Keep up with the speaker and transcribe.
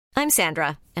I'm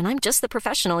Sandra, and I'm just the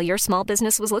professional your small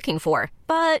business was looking for.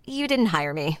 But you didn't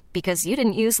hire me because you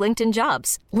didn't use LinkedIn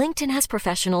Jobs. LinkedIn has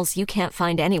professionals you can't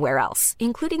find anywhere else,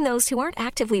 including those who aren't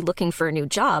actively looking for a new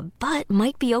job, but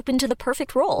might be open to the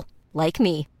perfect role, like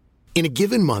me. In a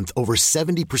given month, over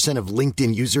 70% of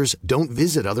LinkedIn users don't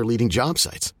visit other leading job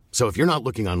sites. So if you're not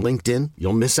looking on LinkedIn,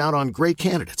 you'll miss out on great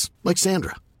candidates like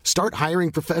Sandra. Start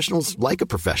hiring professionals like a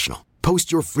professional.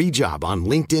 Post your free job on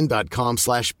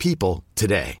linkedin.com/people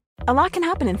today. A lot can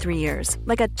happen in 3 years,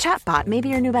 like a chatbot may be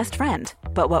your new best friend.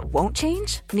 But what won't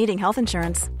change? Needing health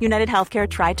insurance. United Healthcare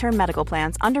Tri-Term Medical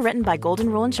Plans, underwritten by Golden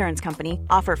Rule Insurance Company,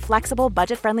 offer flexible,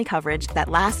 budget-friendly coverage that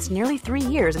lasts nearly 3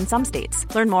 years in some states.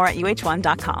 Learn more at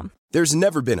uh1.com. There's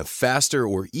never been a faster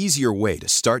or easier way to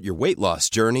start your weight loss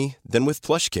journey than with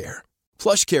PlushCare.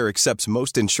 PlushCare accepts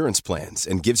most insurance plans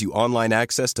and gives you online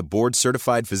access to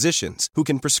board-certified physicians who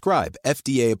can prescribe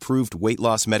FDA-approved weight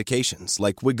loss medications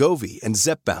like Wegovy and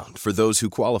Zepbound for those who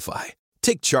qualify.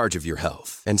 Take charge of your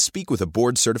health and speak with a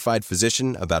board-certified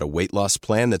physician about a weight loss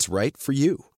plan that's right for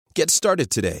you. Get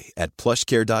started today at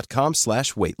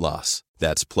plushcare.com/weight-loss.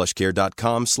 That's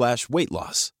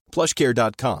plushcare.com/weight-loss.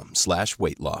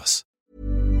 plushcare.com/weight-loss.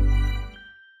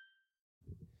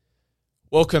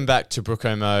 Welcome back to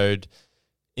Brooko Mode.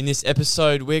 In this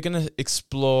episode, we're going to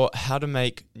explore how to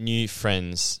make new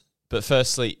friends. But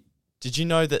firstly, did you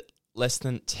know that less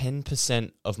than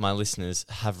 10% of my listeners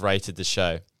have rated the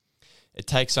show? It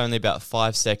takes only about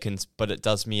 5 seconds, but it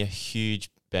does me a huge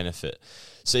benefit.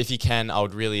 So if you can, I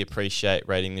would really appreciate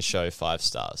rating the show 5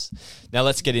 stars. Now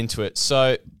let's get into it.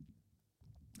 So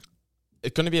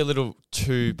it's going to be a little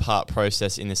 2-part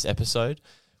process in this episode.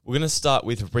 We're going to start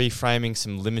with reframing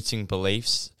some limiting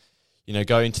beliefs,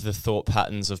 go into the thought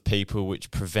patterns of people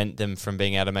which prevent them from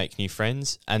being able to make new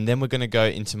friends. And then we're going to go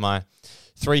into my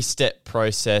 3-step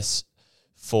process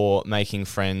for making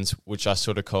friends, which I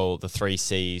sort of call the 3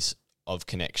 C's of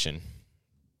connection.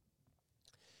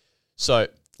 So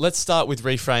let's start with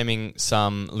reframing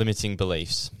some limiting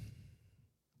beliefs.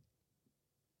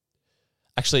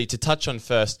 Actually, to touch on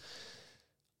first,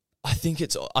 I think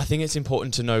it's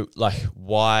important to know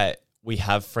why we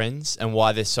have friends and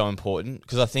why they're so important,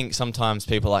 because I think sometimes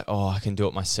people are like, oh, I can do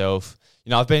it myself.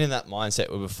 I've been in that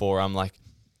mindset where before I'm like,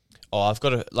 oh, I've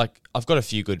got a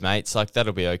few good mates,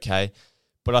 that'll be okay.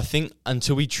 But I think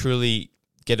until we truly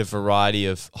get a variety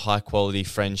of high quality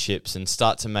friendships and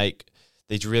start to make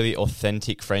these really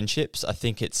authentic friendships, I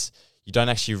think you don't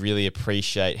actually really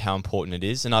appreciate how important it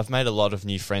is. And I've made a lot of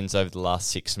new friends over the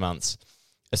last 6 months,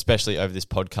 especially over this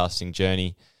podcasting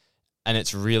journey. And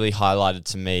it's really highlighted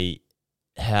to me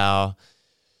how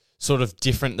sort of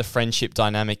different the friendship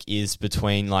dynamic is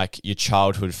between your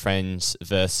childhood friends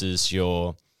versus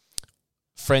your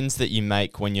friends that you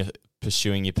make when you're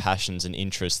pursuing your passions and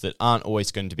interests that aren't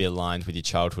always going to be aligned with your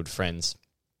childhood friends.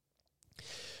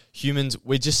 Humans,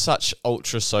 we're just such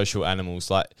ultra social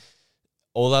animals.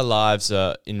 All our lives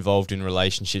are involved in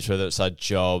relationships, whether it's our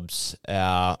jobs,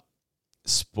 our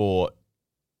sport,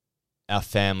 our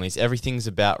families. Everything's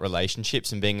about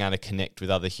relationships and being able to connect with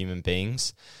other human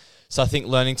beings. So I think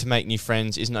learning to make new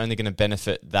friends isn't only going to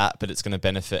benefit that, but it's going to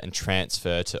benefit and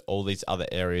transfer to all these other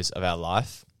areas of our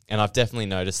life. And I've definitely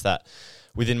noticed that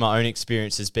within my own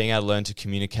experiences, being able to learn to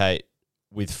communicate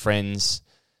with friends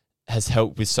has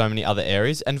helped with so many other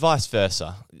areas, and vice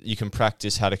versa. You can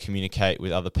practice how to communicate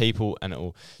with other people and it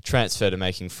will transfer to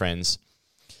making friends.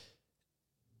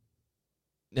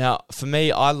 Now, for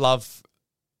me, I love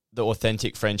the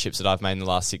authentic friendships that I've made in the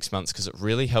last 6 months because it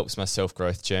really helps my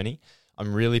self-growth journey.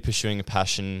 I'm really pursuing a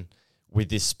passion with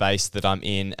this space that I'm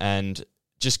in, and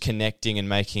just connecting and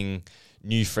making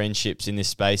new friendships in this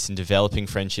space and developing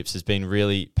friendships has been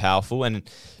really powerful. And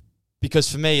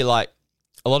because for me, a lot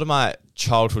of my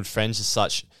childhood friends as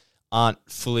such aren't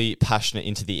fully passionate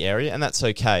into the area, and that's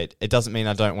okay. It doesn't mean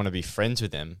I don't want to be friends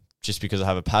with them just because I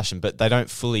have a passion, but they don't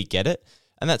fully get it.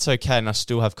 And that's okay, and I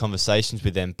still have conversations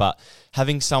with them. But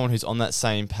having someone who's on that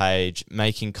same page,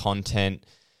 making content,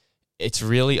 it's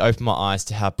really opened my eyes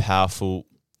to how powerful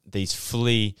these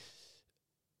fully,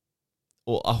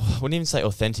 or I wouldn't even say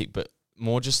authentic, but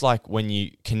more just when you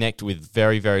connect with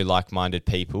very, very like-minded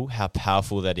people, how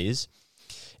powerful that is.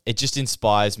 It just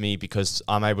inspires me because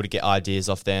I'm able to get ideas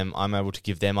off them. I'm able to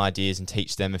give them ideas and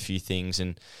teach them a few things,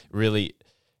 and really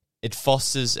it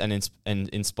fosters and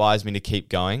inspires me to keep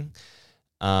going.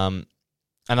 And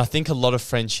I think a lot of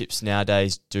friendships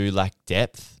nowadays do lack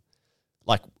depth.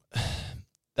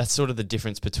 That's sort of the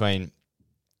difference between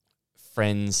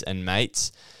friends and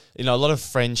mates. A lot of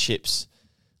friendships,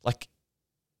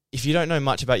 if you don't know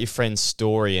much about your friend's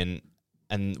story and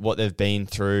what they've been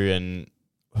through and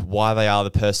why they are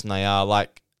the person they are,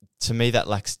 to me, that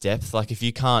lacks depth. Like, if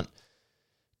you can't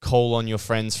call on your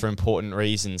friends for important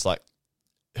reasons, like,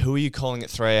 who are you calling at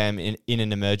 3 a.m. in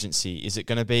an emergency? Is it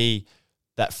going to be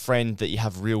that friend that you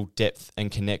have real depth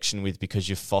and connection with because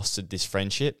you've fostered this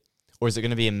friendship? Or is it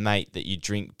going to be a mate that you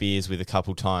drink beers with a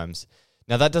couple times?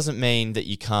 Now, that doesn't mean that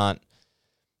you can't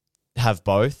have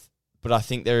both, but I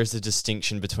think there is a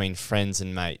distinction between friends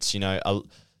and mates. You know,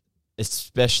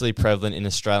 especially prevalent in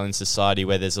Australian society,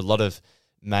 where there's a lot of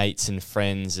mates and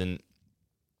friends and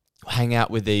hang out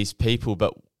with these people,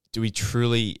 but do we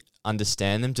truly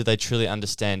understand them? Do they truly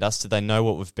understand us? Do they know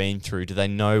what we've been through? Do they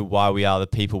know why we are the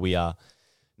people we are?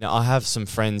 Now, I have some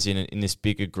friends in this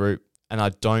bigger group, and I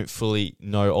don't fully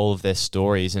know all of their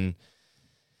stories, and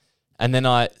then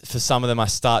for some of them, I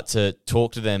start to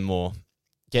talk to them more,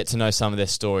 get to know some of their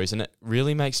stories, and it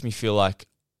really makes me feel like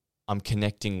I'm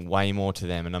connecting way more to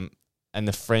them, and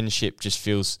the friendship just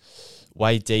feels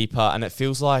way deeper, and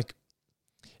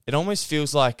it almost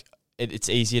feels like it's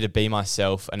easier to be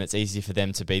myself, and it's easier for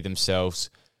them to be themselves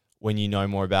when you know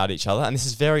more about each other. And this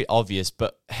is very obvious,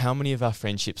 but how many of our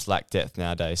friendships lack depth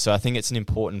nowadays? So I think it's an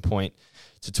important point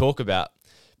to talk about,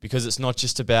 because it's not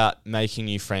just about making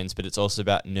new friends, but it's also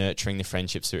about nurturing the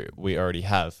friendships we already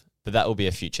have. But that will be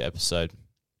a future episode.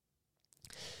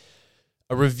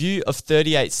 A review of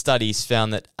 38 studies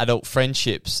found that adult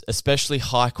friendships, especially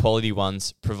high-quality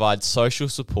ones, provide social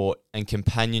support and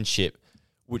companionship,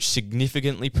 which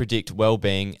significantly predict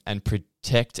well-being and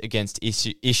protect against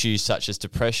issues such as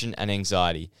depression and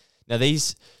anxiety. Now,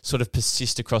 these sort of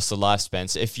persist across the lifespan.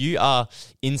 So if you are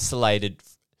insulated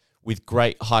with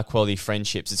great high-quality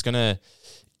friendships, it's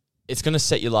gonna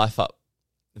set your life up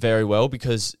very well,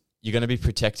 because you're going to be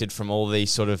protected from all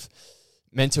these sort of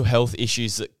mental health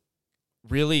issues that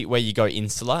really, where you go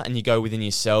insular and you go within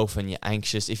yourself and you're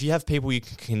anxious. If you have people you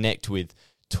can connect with,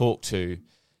 talk to,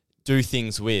 do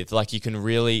things with, like, you can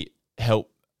really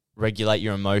help regulate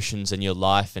your emotions and your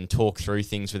life and talk through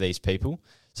things with these people.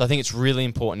 So I think it's really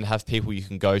important to have people you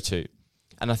can go to.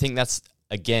 And I think that's,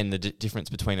 again, the difference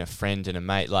between a friend and a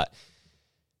mate. Like,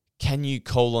 can you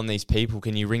call on these people?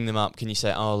 Can you ring them up? Can you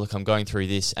say, oh, look, I'm going through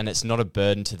this, and it's not a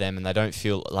burden to them and they don't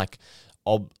feel like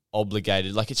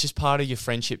obligated. Like, it's just part of your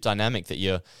friendship dynamic that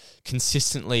you're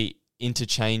consistently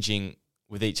interchanging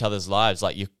with each other's lives.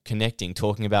 Like, you're connecting,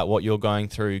 talking about what you're going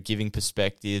through, giving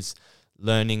perspectives,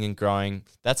 learning and growing.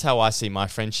 That's how I see my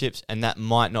friendships, and that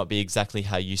might not be exactly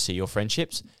how you see your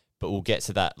friendships, but we'll get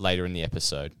to that later in the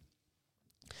episode.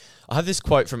 I have this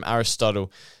quote from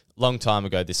Aristotle, long time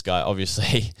ago, this guy,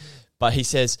 obviously, but he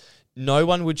says, "No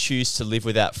one would choose to live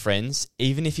without friends,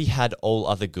 even if he had all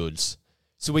other goods."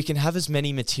 So we can have as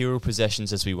many material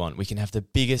possessions as we want. We can have the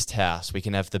biggest house. We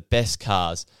can have the best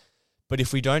cars. But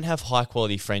if we don't have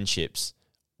high-quality friendships,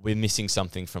 we're missing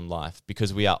something from life,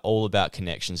 because we are all about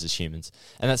connections as humans.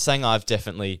 And that's something I've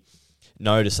definitely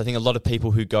noticed. I think a lot of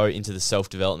people who go into the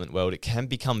self-development world, it can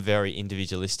become very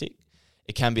individualistic.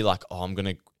 It can be like, oh,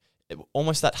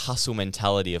 almost that hustle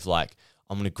mentality of like,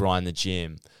 I'm going to grind the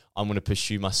gym. I'm going to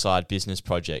pursue my side business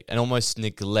project, and almost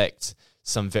neglect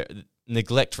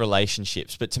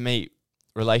relationships. But to me,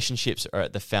 relationships are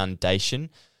at the foundation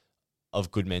of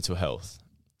good mental health.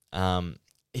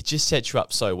 It just sets you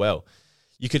up so well.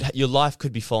 Your life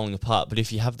could be falling apart, but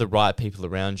if you have the right people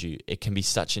around you, it can be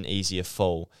such an easier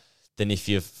fall than if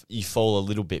you fall a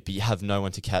little bit, but you have no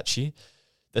one to catch you.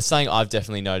 That's something I've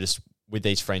definitely noticed with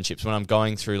these friendships when I'm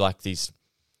going through like these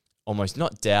almost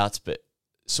not doubts, but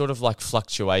sort of like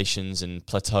fluctuations and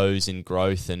plateaus in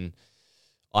growth, and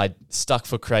I stuck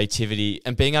for creativity,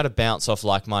 and being able to bounce off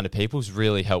like-minded people has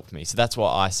really helped me. So that's why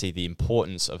I see the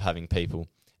importance of having people.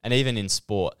 And even in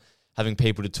sport, having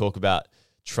people to talk about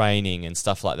training and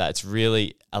stuff like that, it's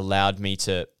really allowed me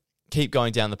to keep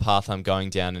going down the path I'm going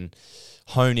down and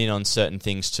hone in on certain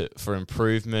things for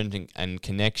improvement and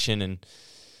connection. And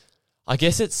I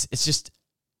guess it's just,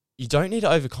 you don't need to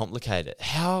overcomplicate it.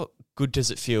 How good does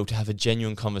it feel to have a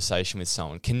genuine conversation with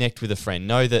someone, connect with a friend,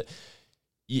 know that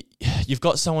you've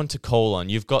got someone to call on,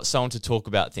 you've got someone to talk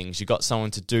about things, you've got someone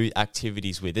to do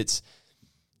activities with.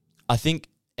 I think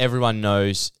everyone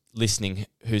knows, listening,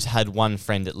 who's had one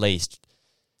friend at least,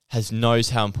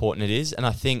 knows how important it is. And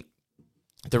I think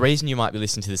the reason you might be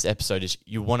listening to this episode is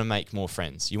you want to make more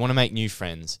friends. You want to make new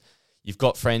friends. You've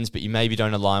got friends, but you maybe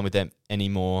don't align with them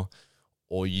anymore,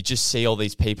 or you just see all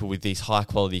these people with these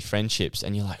high-quality friendships,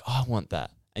 and you're like, oh, I want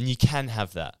that. And you can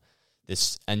have that.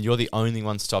 And you're the only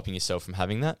one stopping yourself from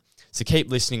having that. So keep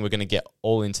listening. We're going to get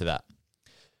all into that.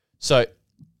 So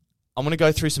I'm going to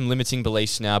go through some limiting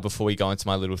beliefs now before we go into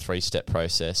my little 3-step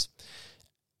process.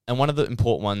 And one of the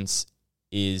important ones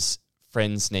is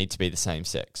friends need to be the same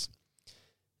sex.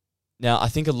 Now, I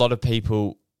think a lot of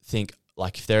people think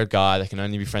like if they're a guy, they can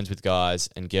only be friends with guys,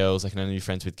 and girls, they can only be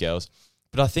friends with girls.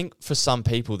 But I think for some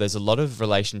people, there's a lot of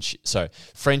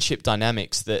friendship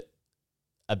dynamics that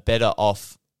are better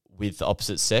off with the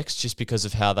opposite sex just because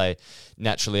of how they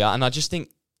naturally are. And I just think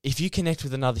if you connect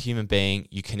with another human being,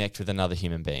 you connect with another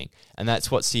human being. And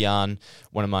that's what Sian,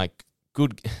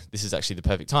 this is actually the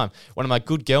perfect time, one of my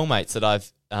good girl mates that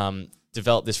I've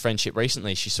developed this friendship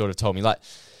recently, she sort of told me, like,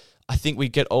 I think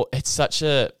we've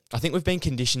been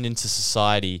conditioned into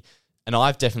society, and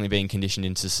I've definitely been conditioned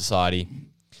into society,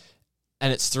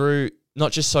 and it's through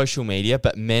not just social media,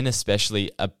 but men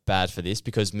especially are bad for this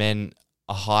because men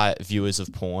are high viewers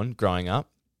of porn growing up,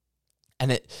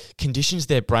 and it conditions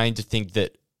their brain to think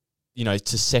that, to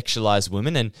sexualize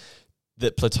women and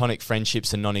that platonic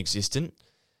friendships are non-existent,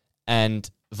 and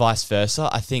vice versa.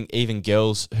 I think even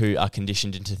girls who are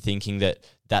conditioned into thinking that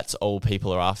that's all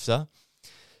people are after,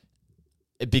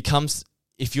 it becomes,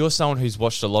 if you're someone who's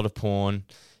watched a lot of porn,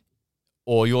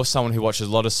 or you're someone who watches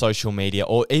a lot of social media,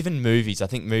 or even movies, I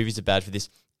think movies are bad for this.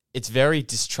 It's very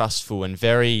distrustful and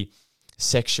very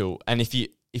sexual. And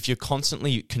if you're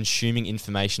constantly consuming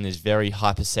information that's very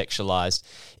hypersexualized,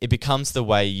 it becomes the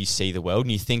way you see the world,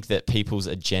 and you think that people's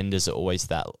agendas are always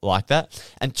like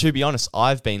that. And to be honest,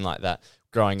 I've been like that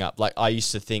growing up. Like, I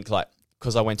used to think, like,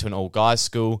 because I went to an all-guys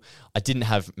school, I didn't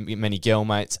have many girl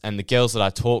mates, and the girls that I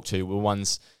talked to were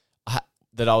ones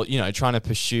that I was, trying to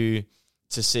pursue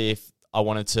to see if I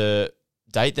wanted to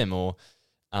date them or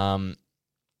and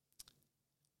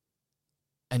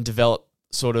develop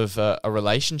sort of a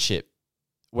relationship.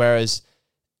 Whereas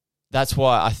that's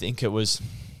why I think it was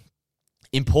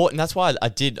important. That's why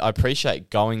I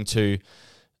appreciate going to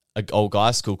an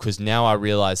all-guys school, because now I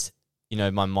realize, my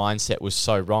mindset was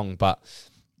so wrong, but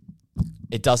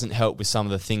it doesn't help with some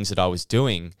of the things that I was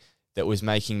doing that was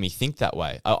making me think that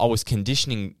way. I was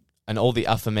conditioning, and all the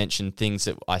aforementioned things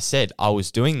that I said, I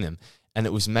was doing them, and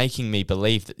it was making me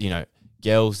believe that,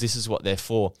 girls, this is what they're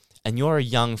for. And you're a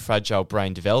young, fragile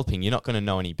brain developing. You're not going to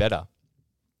know any better.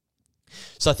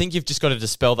 So I think you've just got to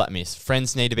dispel that myth.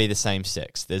 Friends need to be the same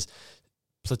sex.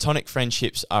 Platonic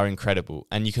friendships are incredible,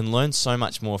 and you can learn so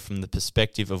much more from the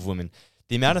perspective of women.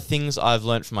 The amount of things I've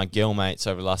learned from my girl mates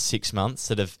over the last 6 months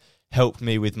that have helped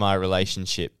me with my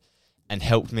relationship and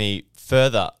helped me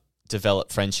further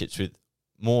develop friendships with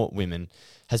more women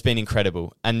has been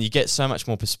incredible. And you get so much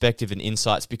more perspective and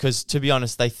insights because, to be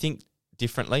honest, they think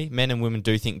differently. Men and women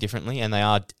do think differently, and they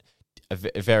are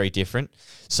very different.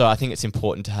 So I think it's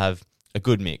important to have a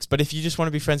good mix. But if you just want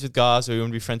to be friends with guys or you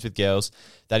want to be friends with girls,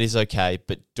 that is okay.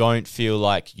 But don't feel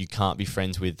like you can't be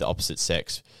friends with the opposite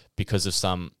sex because of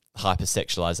some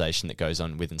hypersexualization that goes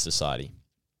on within society.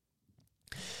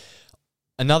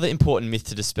 Another important myth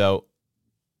to dispel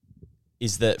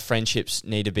is that friendships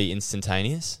need to be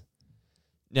instantaneous.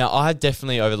 Now, I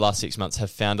definitely over the last 6 months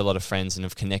have found a lot of friends and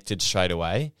have connected straight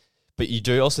away. But you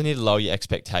do also need to lower your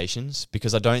expectations,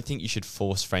 because I don't think you should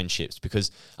force friendships,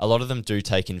 because a lot of them do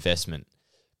take investment.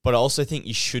 But I also think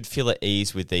you should feel at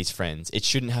ease with these friends. It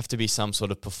shouldn't have to be some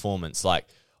sort of performance, like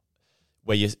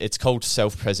where it's called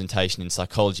self-presentation in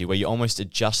psychology, where you're almost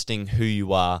adjusting who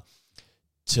you are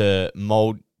to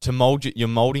mold. You're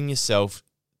molding yourself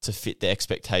to fit the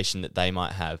expectation that they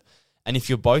might have. And if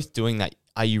you're both doing that,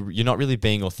 you're not really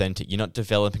being authentic. You're not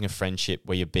developing a friendship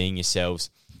where you're being yourselves.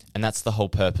 And that's the whole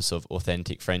purpose of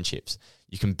authentic friendships.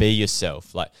 You can be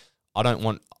yourself. Like,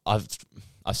 I've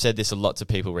said this a lot to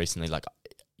people recently, like,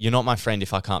 you're not my friend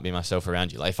if I can't be myself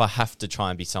around you. Like, if I have to try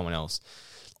and be someone else.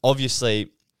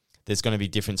 Obviously, there's going to be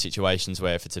different situations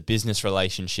where if it's a business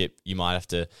relationship, you might have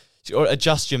to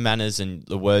adjust your manners and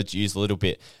the words you use a little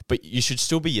bit, but you should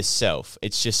still be yourself.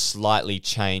 It's just slightly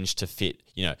changed to fit.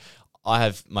 I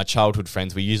have my childhood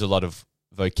friends. We use a lot of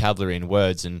vocabulary and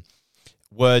words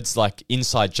like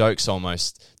inside jokes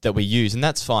almost that we use, and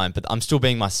that's fine, but I'm still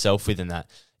being myself within that.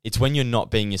 It's when you're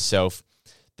not being yourself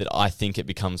that I think it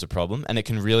becomes a problem, and it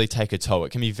can really take a toll.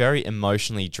 It can be very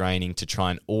emotionally draining to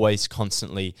try and always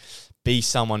constantly be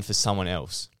someone for someone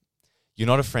else. You're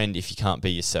not a friend if you can't be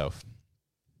yourself.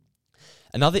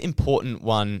 Another important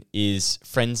one is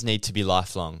friends need to be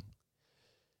lifelong.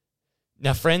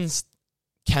 Now, friends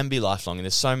can be lifelong, and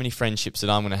there's so many friendships that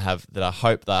I'm going to have that I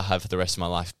hope that I have for the rest of my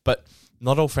life, but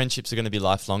not all friendships are going to be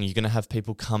lifelong. You're going to have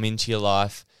people come into your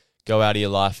life, go out of your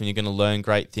life, and you're going to learn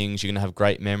great things. You're going to have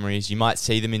great memories. You might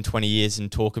see them in 20 years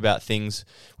and talk about things,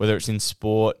 whether it's in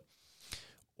sport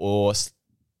or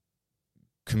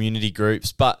community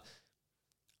groups. But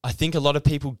I think a lot of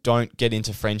people don't get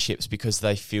into friendships because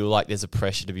they feel like there's a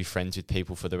pressure to be friends with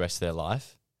people for the rest of their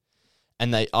life.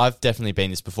 And I've definitely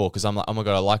been this before, because I'm like, oh my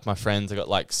God, I like my friends. I got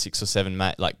like 6 or 7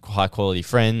 high quality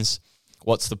friends.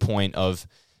 What's the point of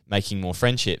making more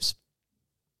friendships.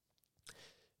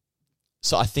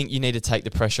 So I think you need to take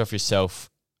the pressure off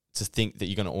yourself to think that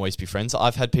you're going to always be friends.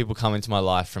 I've had people come into my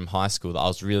life from high school that I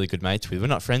was really good mates with. We're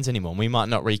not friends anymore. We might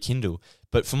not rekindle.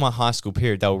 But for my high school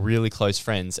period, they were really close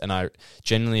friends, and I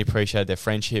genuinely appreciated their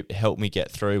friendship. It helped me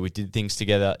get through. We did things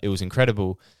together. It was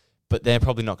incredible. But they're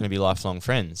probably not going to be lifelong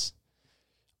friends.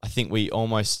 I think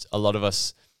a lot of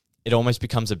us, it almost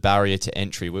becomes a barrier to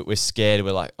entry. We're scared.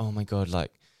 We're like, oh my God,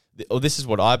 this is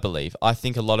what I believe. I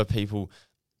think a lot of people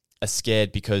are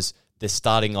scared because they're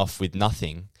starting off with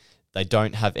nothing. They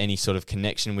don't have any sort of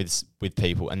connection with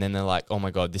people. And then they're like, oh my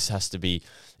God, this has to be,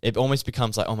 it almost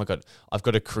becomes like, oh my God, I've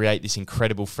got to create this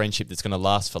incredible friendship that's going to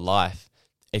last for life.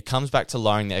 It comes back to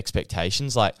lowering the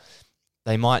expectations. Like,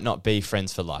 they might not be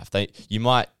friends for life.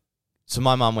 So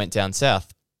my mum went down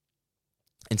south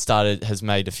and has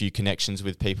made a few connections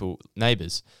with people,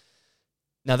 neighbours.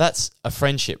 Now that's a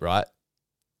friendship, right?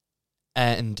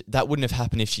 And that wouldn't have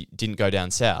happened if she didn't go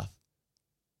down south.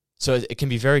 So it can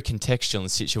be very contextual and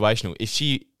situational. If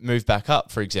she moved back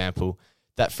up, for example,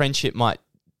 that friendship might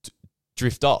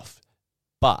drift off,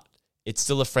 but it's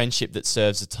still a friendship that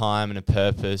serves a time and a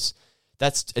purpose.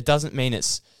 It doesn't mean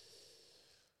it's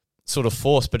sort of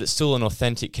forced, but it's still an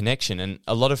authentic connection. And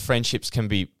a lot of friendships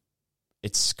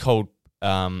it's called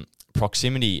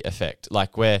proximity effect,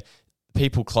 like where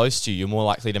people close to you, you're more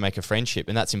likely to make a friendship,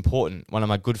 and that's important. One of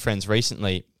my good friends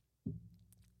recently,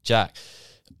 Jack,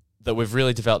 that we've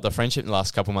really developed a friendship in the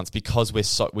last couple of months because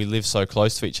we live so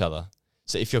close to each other.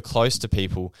 So if you're close to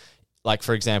people, like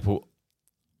for example,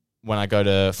 when I go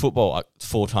to football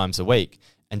 4 times a week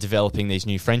and developing these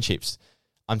new friendships,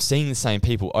 I'm seeing the same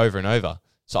people over and over.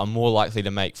 So I'm more likely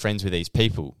to make friends with these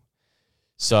people.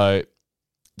 So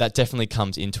that definitely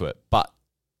comes into it. But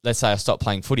let's say I stop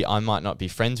playing footy, I might not be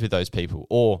friends with those people,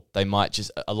 or they might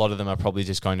a lot of them are probably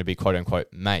just going to be quote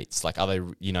unquote mates. Like, are they,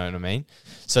 you know what I mean?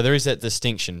 So there is that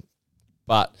distinction.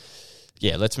 But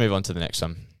yeah, let's move on to the next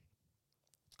one.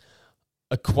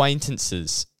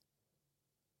 Acquaintances.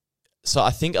 So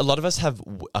I think a lot of us have,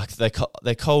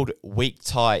 they're called weak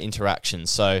tie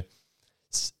interactions. So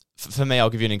for me, I'll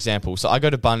give you an example. So I go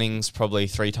to Bunnings probably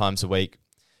 3 times a week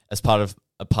as part of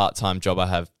a part-time job I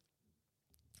have.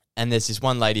 And there's this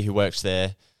one lady who works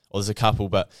there, or there's a couple,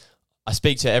 but I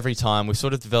speak to her every time. We've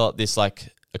sort of developed this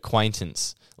like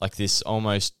acquaintance, like this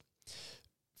almost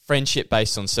friendship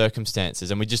based on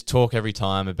circumstances. And we just talk every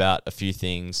time about a few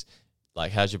things,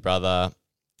 like how's your brother,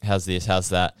 how's this, how's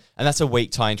that. And that's a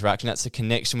weak tie interaction. That's a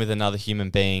connection with another human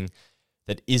being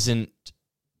that isn't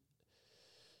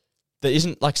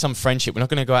like some friendship. We're not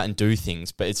going to go out and do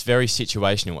things, but it's very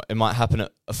situational. It might happen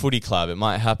at a footy club. It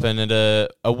might happen at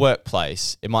a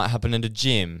workplace. It might happen at a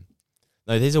gym.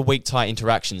 No, these are weak tie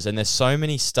interactions, and there's so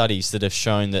many studies that have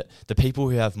shown that the people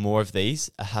who have more of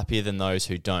these are happier than those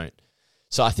who don't.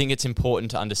 So I think it's important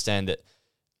to understand that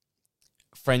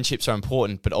friendships are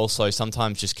important, but also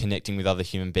sometimes just connecting with other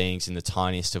human beings in the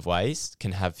tiniest of ways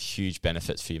can have huge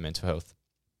benefits for your mental health.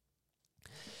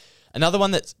 Another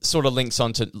one that sort of links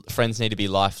on to friends need to be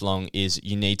lifelong is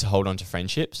you need to hold on to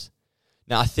friendships.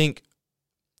 Now, I think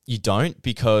you don't,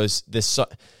 because there's so...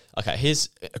 Okay, here's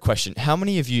a question. How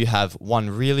many of you have one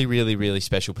really, really, really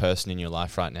special person in your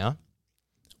life right now,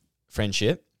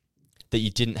 friendship, that you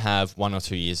didn't have 1 or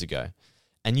 2 years ago?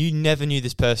 And you never knew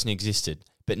this person existed,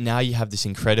 but now you have this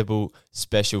incredible,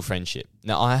 special friendship.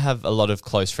 Now, I have a lot of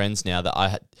close friends now that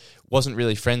I wasn't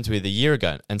really friends with a year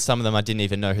ago, and some of them I didn't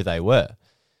even know who they were.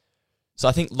 So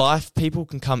I think people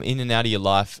can come in and out of your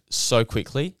life so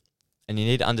quickly, and you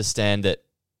need to understand that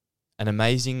an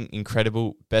amazing,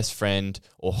 incredible best friend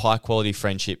or high-quality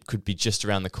friendship could be just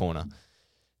around the corner.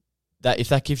 That if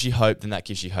that gives you hope, then that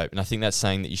gives you hope. And I think that's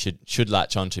something that you should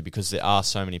latch onto, because there are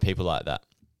so many people like that.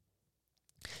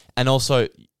 And also,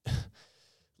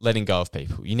 letting go of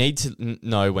people. You need to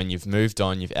know when you've moved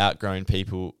on, you've outgrown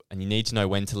people, and you need to know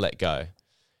when to let go.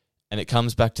 And it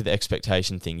comes back to the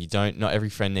expectation thing. Not every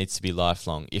friend needs to be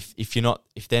lifelong. If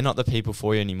they're not the people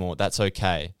for you anymore, that's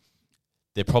okay.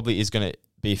 There probably is going to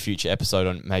be a future episode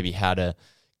on maybe how to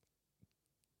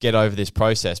get over this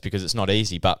process, because it's not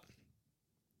easy, but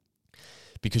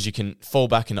because you can fall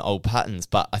back into old patterns.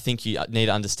 But I think you need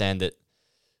to understand that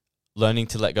learning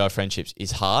to let go of friendships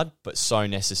is hard, but so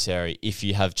necessary if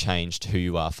you have changed who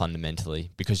you are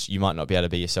fundamentally, because you might not be able to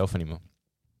be yourself anymore.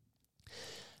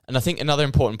 And I think another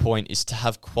important point is to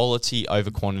have quality over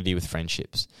quantity with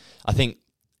friendships. I think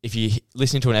if you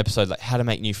listen to an episode like how to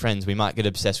make new friends, we might get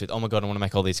obsessed with, oh my God, I want to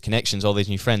make all these connections, all these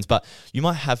new friends. But you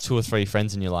might have 2 or 3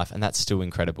 friends in your life, and that's still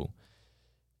incredible.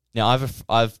 Now,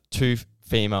 I have two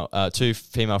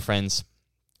female friends,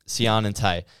 Sian and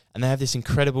Tay, and they have this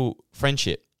incredible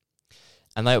friendship.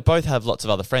 and they both have lots of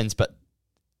other friends, but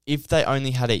if they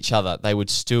only had each other, they would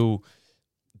still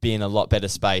be in a lot better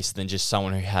space than just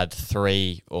someone who had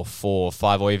 3 or 4 or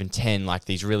 5 or even 10, like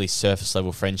these really surface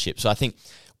level friendships. So I think,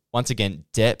 once again,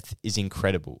 depth is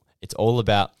incredible. It's all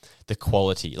about the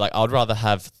quality. Like, I'd rather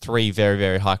have 3 very,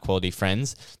 very high quality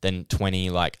friends than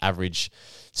 20 like average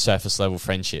surface level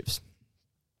friendships.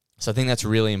 So I think that's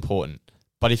really important.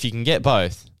 But if you can get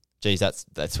both, geez,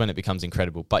 that's when it becomes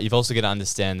incredible. But you've also got to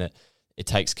understand that it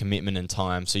takes commitment and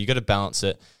time. So you've got to balance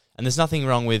it. And there's nothing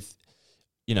wrong with,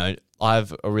 I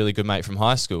have a really good mate from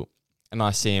high school, and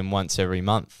I see him once every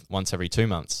month, once every 2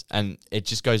 months. And it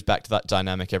just goes back to that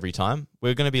dynamic every time.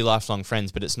 We're going to be lifelong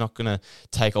friends, but it's not going to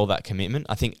take all that commitment.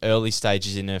 I think early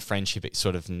stages in a friendship, it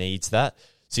sort of needs that.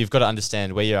 So you've got to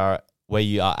understand where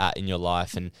you are at in your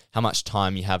life and how much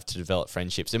time you have to develop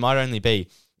friendships. It might only be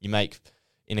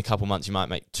in a couple months, you might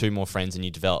make 2 more friends and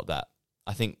you develop that.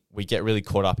 I think we get really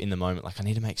caught up in the moment. Like, I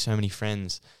need to make so many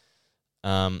friends.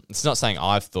 It's not saying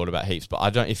I've thought about heaps,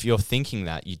 but if you're thinking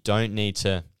that, you don't need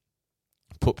to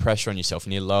put pressure on yourself. You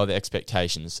need to lower the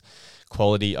expectations,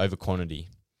 quality over quantity.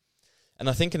 And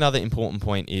I think another important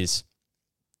point is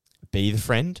be the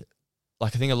friend.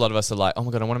 Like, I think a lot of us are like, oh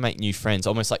my God, I want to make new friends,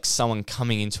 almost like someone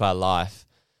coming into our life,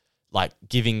 like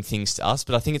giving things to us.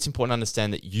 But I think it's important to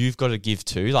understand that you've got to give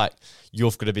too. Like,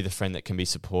 you've got to be the friend that can be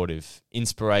supportive,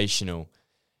 inspirational,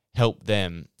 help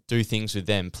them, do things with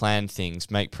them, plan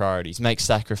things, make priorities, make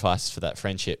sacrifices for that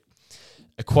friendship.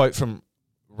 A quote from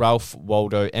Ralph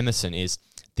Waldo Emerson is,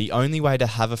 "The only way to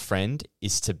have a friend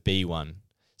is to be one."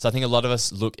 So I think a lot of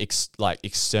us look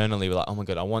externally, we're like, oh my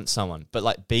God, I want someone. But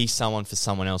like, be someone for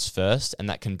someone else first, and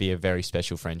that can be a very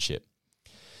special friendship.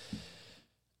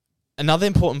 Another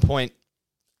important point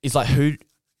is like, who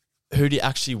do you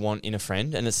actually want in a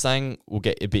friend? And it's saying we'll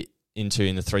get a bit into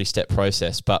in the 3-step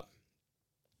process, but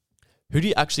who do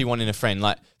you actually want in a friend?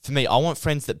 Like, for me, I want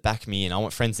friends that back me in. I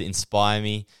want friends that inspire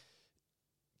me,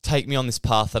 take me on this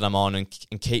path that I'm on, and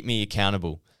keep me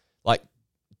accountable. Like,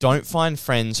 don't find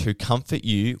friends who comfort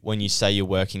you when you say you're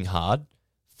working hard.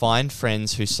 Find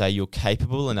friends who say you're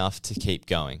capable enough to keep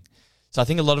going. So I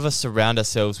think a lot of us surround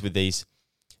ourselves with these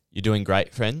 "you're doing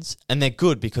great" friends, and they're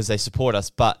good because they support us.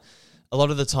 But a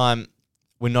lot of the time,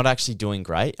 we're not actually doing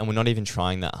great, and we're not even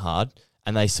trying that hard.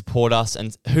 And they support us,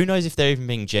 and who knows if they're even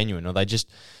being genuine, or they're just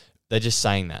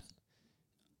saying that.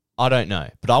 I don't know,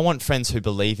 but I want friends who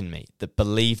believe in me, that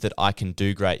believe that I can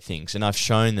do great things, and I've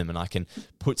shown them, and I can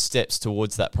put steps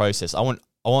towards that process. I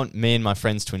want me and my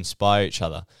friends to inspire each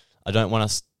other. I don't want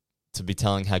us to be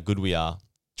telling how good we are,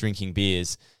 drinking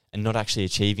beers, and not actually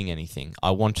achieving anything.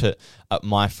 I want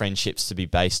my friendships to be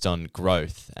based on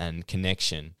growth and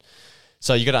connection.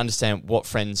 So you got to understand, what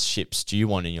friendships do you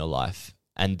want in your life?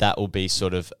 And that will be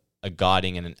sort of a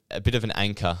guiding and a bit of an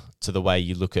anchor to the way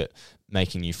you look at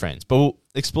making new friends. But we'll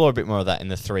explore a bit more of that in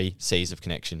the 3 C's of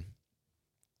connection.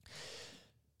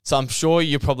 So I'm sure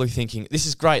you're probably thinking, this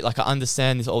is great, like I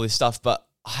understand all this stuff, but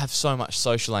I have so much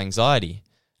social anxiety.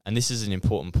 And this is an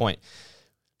important point.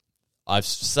 I've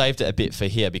saved it a bit for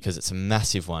here because it's a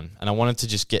massive one, and I wanted to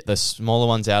just get the smaller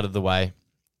ones out of the way.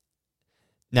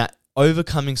 Now,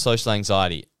 overcoming social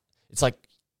anxiety, it's like,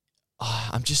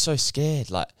 I'm just so scared.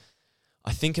 Like,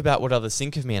 I think about what others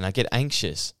think of me and I get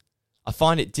anxious. I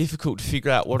find it difficult to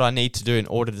figure out what I need to do in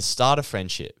order to start a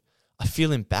friendship. I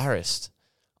feel embarrassed.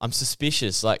 I'm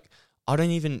suspicious. Like, I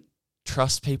don't even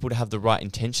trust people to have the right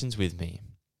intentions with me.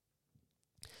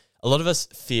 A lot of us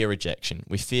fear rejection.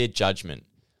 We fear judgment.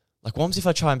 Like, what if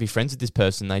I try and be friends with this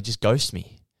person and they just ghost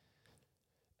me?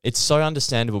 It's so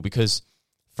understandable because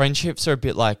friendships are a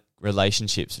bit like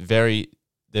relationships.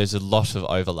 There's a lot of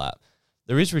overlap.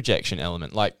 There is rejection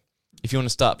element. Like, if you want to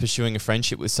start pursuing a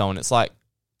friendship with someone, it's like,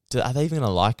 are they even going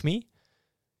to like me?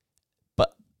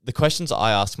 But the questions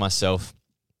I ask myself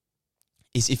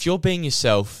is, if you're being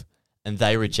yourself and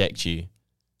they reject you,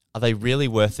 are they really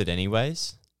worth it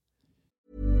anyways?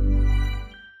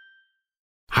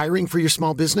 Hiring for your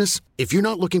small business? If you're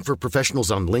not looking for professionals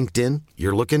on LinkedIn,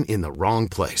 you're looking in the wrong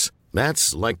place.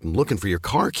 That's like looking for your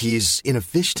car keys in a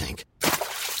fish tank.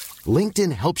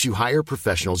 LinkedIn helps you hire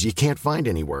professionals you can't find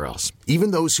anywhere else,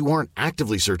 even those who aren't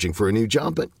actively searching for a new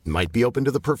job but might be open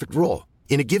to the perfect role.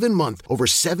 In a given month, over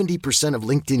 70% of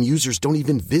LinkedIn users don't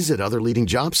even visit other leading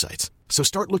job sites. So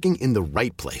start looking in the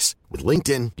right place. With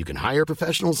LinkedIn, you can hire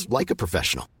professionals like a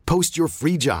professional. Post your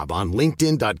free job on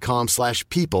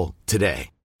linkedin.com/people today.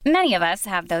 Many of us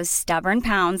have those stubborn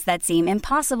pounds that seem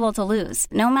impossible to lose,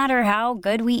 no matter how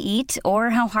good we eat or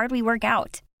how hard we work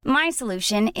out. My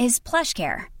solution is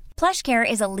PlushCare. PlushCare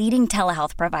is a leading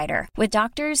telehealth provider with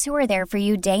doctors who are there for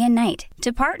you day and night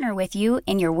to partner with you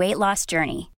in your weight loss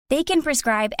journey. They can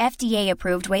prescribe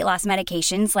FDA-approved weight loss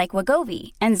medications like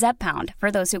Wegovy and Zepbound for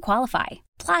those who qualify.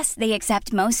 Plus, they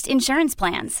accept most insurance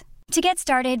plans. To get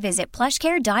started, visit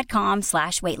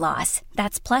plushcare.com/weightloss.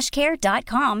 That's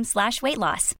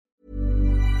plushcare.com/weightloss.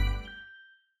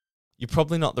 You're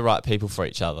probably not the right people for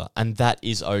each other, and that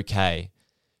is okay.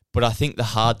 But I think the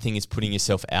hard thing is putting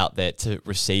yourself out there to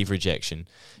receive rejection.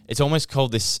 It's almost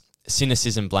called this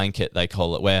cynicism blanket, they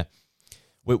call it, where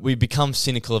we become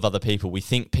cynical of other people. We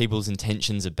think people's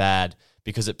intentions are bad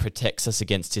because it protects us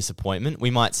against disappointment.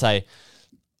 We might say,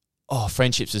 oh,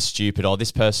 friendships are stupid. Oh,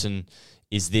 this person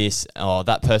is this. Oh,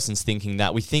 that person's thinking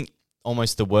that. We think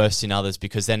almost the worst in others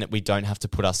because then we don't have to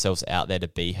put ourselves out there to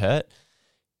be hurt.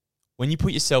 When you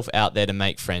put yourself out there to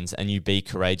make friends and you be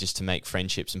courageous to make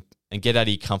friendships and get out of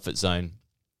your comfort zone,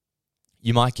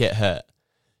 you might get hurt.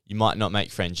 You might not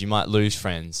make friends. You might lose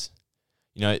friends.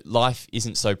 You know, life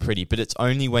isn't so pretty, but it's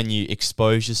only when you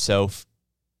expose yourself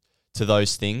to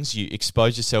those things, you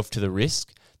expose yourself to the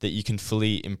risk, that you can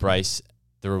fully embrace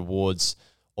the rewards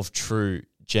of true,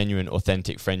 genuine,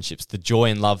 authentic friendships, the joy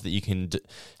and love that you can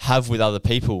have with other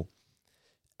people.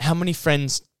 How many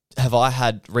friends have I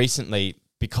had recently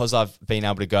because I've been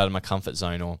able to go out of my comfort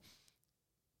zone or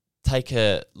take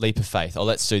a leap of faith? Oh,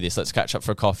 let's do this. Let's catch up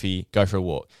for a coffee, go for a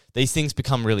walk. These things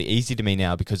become really easy to me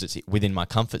now because it's within my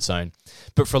comfort zone.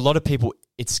 But for a lot of people,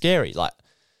 it's scary. Like,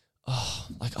 oh,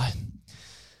 like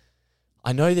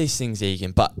I know these things,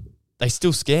 Egan, but they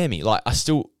still scare me. Like, I'm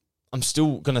still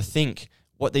going to think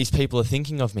what these people are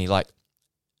thinking of me. Like,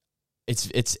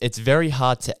 it's very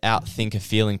hard to outthink a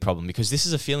feeling problem because this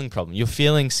is a feeling problem. You're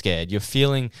feeling scared. You're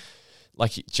feeling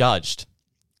like judged.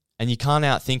 And you can't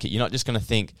outthink it. You're not just going to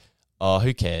think, oh,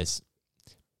 who cares?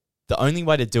 The only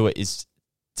way to do it is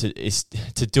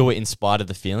to do it in spite of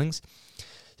the feelings.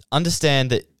 Understand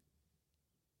that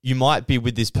you might be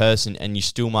with this person and you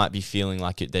still might be feeling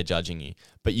like they're judging you,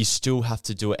 but you still have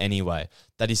to do it anyway.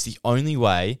 That is the only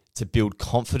way to build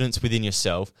confidence within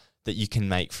yourself that you can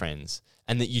make friends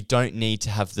and that you don't need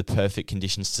to have the perfect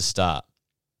conditions to start.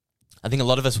 I think a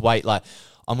lot of us wait like,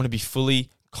 I'm going to be fully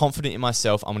confident in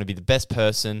myself. I'm going to be the best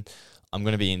person. I'm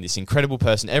going to be this incredible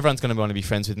person. Everyone's going to want to be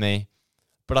friends with me.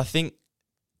 But I think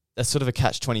that's sort of a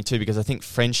catch-22 because I think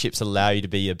friendships allow you to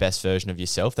be your best version of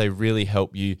yourself. They really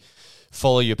help you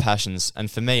follow your passions. And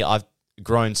for me, I've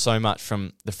grown so much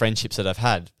from the friendships that I've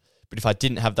had. But if I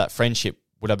didn't have that friendship,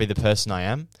 would I be the person I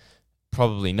am?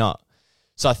 Probably not.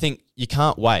 So I think you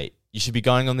can't wait. You should be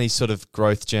going on these sort of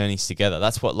growth journeys together.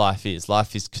 That's what life is.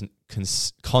 Life is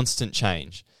constant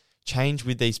change. Change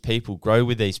with these people. Grow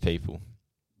with these people.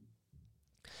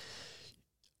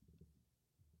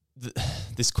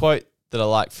 This quote that I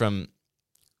like from,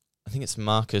 I think it's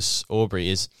Marcus Aubrey,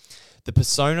 is, the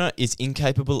persona is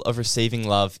incapable of receiving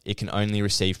love. It can only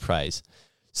receive praise.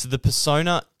 So the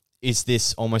persona is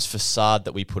this almost facade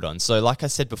that we put on. So like I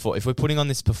said before, if we're putting on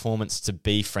this performance to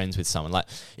be friends with someone, like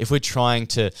if we're trying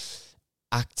to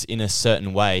act in a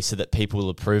certain way so that people will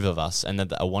approve of us and that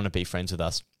they want to be friends with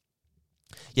us,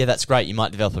 yeah, that's great. You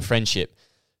might develop a friendship,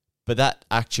 but that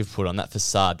act you've put on, that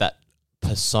facade, that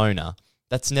persona,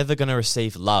 that's never going to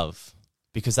receive love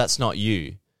because that's not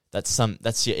you. That's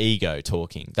your ego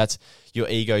talking. That's your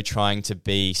ego trying to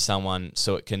be someone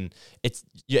so it can,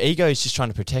 your ego is just trying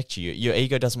to protect you. Your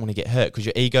ego doesn't want to get hurt because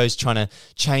your ego is trying to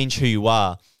change who you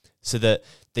are so that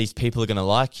these people are going to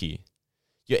like you.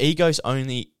 Your ego is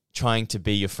only trying to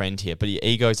be your friend here, but your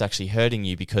ego is actually hurting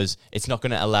you because it's not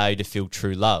going to allow you to feel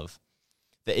true love.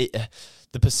 The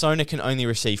persona can only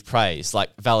receive praise,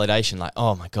 like validation, like,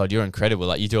 oh my God, you're incredible.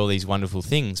 Like you do all these wonderful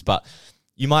things, but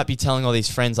you might be telling all these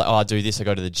friends like, oh, I do this, I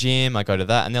go to the gym, I go to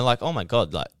that. And they're like, oh my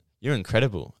God, like you're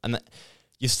incredible. And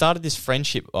you started this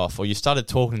friendship off, or you started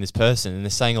talking to this person and they're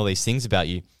saying all these things about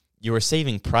you. You're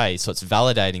receiving praise. So it's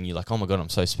validating you like, oh my God, I'm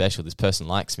so special. This person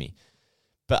likes me.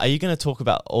 But are you going to talk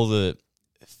about all the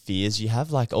fears you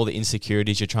have, like all the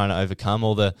insecurities you're trying to overcome,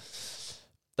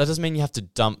 that doesn't mean you have to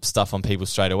dump stuff on people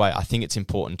straight away. I think it's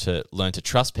important to learn to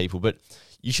trust people, but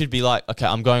you should be like, okay,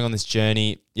 I'm going on this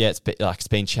journey. Yeah, it's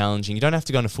been challenging. You don't have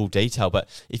to go into full detail, but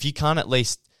if you can't at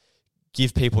least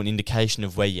give people an indication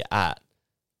of where you're at,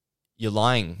 you're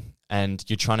lying and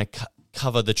you're trying to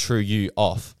cover the true you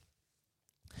off.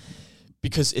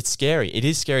 Because it's scary. It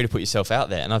is scary to put yourself out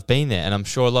there, and I've been there, and I'm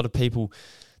sure a lot of people,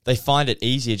 they find it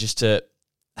easier just to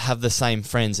have the same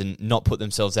friends and not put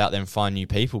themselves out there and find new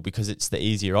people because it's the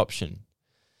easier option.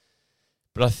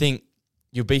 But I think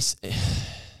you're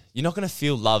not going to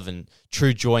feel love and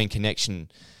true joy and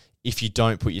connection if you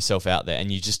don't put yourself out there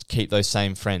and you just keep those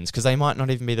same friends, because they might not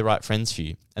even be the right friends for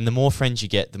you. And the more friends you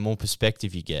get, the more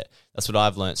perspective you get. That's what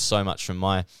I've learned so much from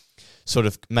my sort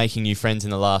of making new friends in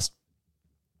the last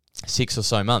 6 or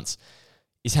so months,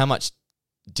 is how much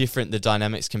different the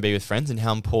dynamics can be with friends and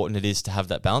how important it is to have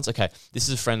that balance. Okay, this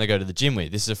is a friend I go to the gym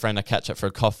with. This is a friend I catch up for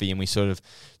a coffee and we sort of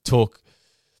talk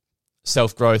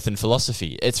self-growth and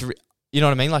philosophy. You know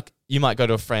what I mean? Like, you might go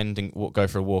to a friend and go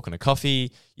for a walk and a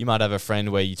coffee. You might have a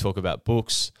friend where you talk about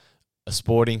books, a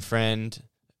sporting friend.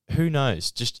 Who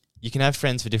knows? Just, you can have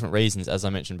friends for different reasons, as I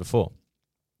mentioned before.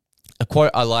 A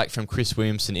quote I like from Chris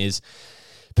Williamson is,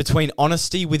 between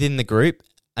honesty within the group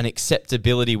and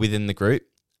acceptability within the group,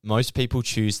 most people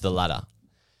choose the latter.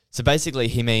 So basically,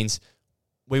 he means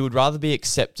we would rather be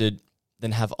accepted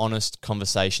than have honest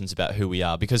conversations about who we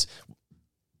are. Because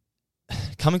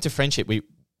coming to friendship,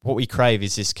 what we crave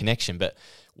is this connection. But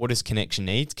what does connection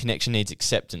need? Connection needs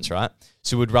acceptance, right?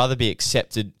 So we'd rather be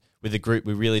accepted with a group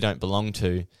we really don't belong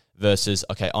to versus,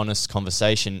 okay, honest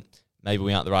conversation. Maybe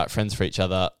we aren't the right friends for each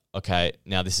other. Okay,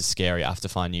 now this is scary. I have to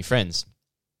find new friends.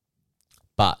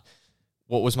 But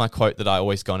what was my quote that I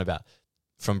always go on about?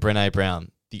 From Brené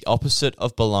Brown, the opposite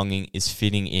of belonging is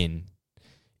fitting in.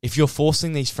 If you're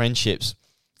forcing these friendships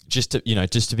just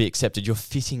to be accepted, you're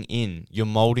fitting in. You're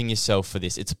molding yourself for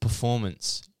this. It's a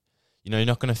performance. You're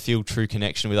not going to feel true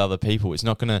connection with other people. It's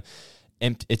not going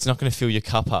to fill your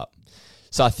cup up.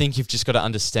 So I think you've just got to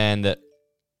understand that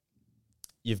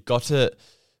you've got to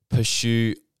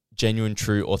pursue genuine,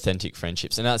 true, authentic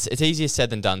friendships. And it's easier said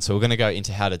than done. So we're going to go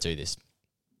into how to do this.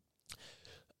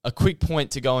 A quick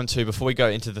point to go into before we go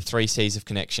into the 3 C's of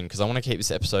connection, because I want to keep this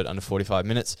episode under 45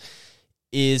 minutes,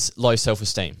 is low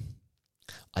self-esteem.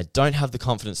 I don't have the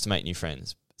confidence to make new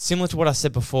friends. Similar to what I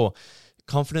said before,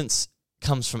 confidence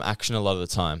comes from action a lot of the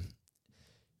time.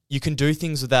 You can do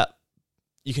things without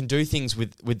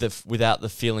the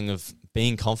feeling of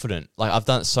being confident. Like, I've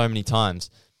done it so many times.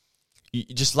 You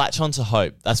just latch onto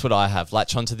hope. That's what I have.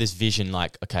 Latch onto this vision,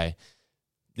 like, okay,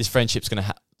 this friendship's going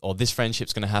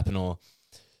to happen, or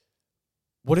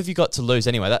what have you got to lose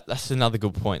anyway? That's another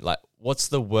good point. Like, what's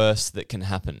the worst that can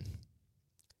happen?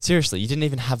 Seriously, you didn't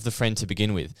even have the friend to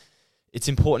begin with. It's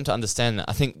important to understand that.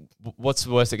 I think what's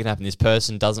the worst that can happen? This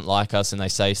person doesn't like us and they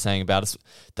say something about us.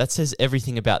 That says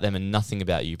everything about them and nothing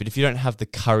about you. But if you don't have the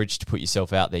courage to put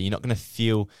yourself out there, you're not going to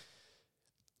feel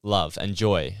love and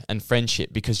joy and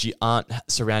friendship because you aren't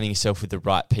surrounding yourself with the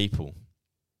right people.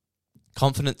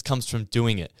 Confidence comes from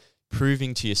doing it,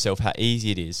 proving to yourself how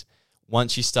easy it is.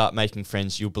 Once you start making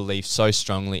friends, you'll believe so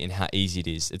strongly in how easy it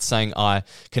is. It's saying I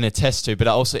can attest to, but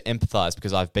I also empathize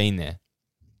because I've been there.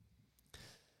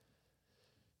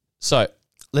 So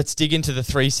let's dig into the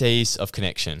 3 C's of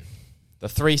connection. The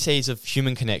 3 C's of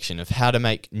human connection, of how to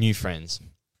make new friends.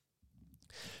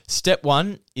 Step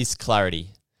 1 is clarity.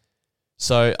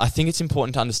 So I think it's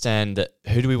important to understand that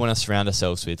who do we want to surround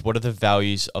ourselves with? What are the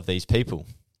values of these people?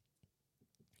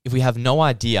 If we have no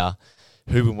idea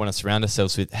who we want to surround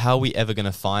ourselves with, how are we ever going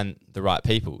to find the right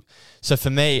people? So for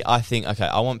me, I think, okay,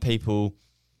 I want people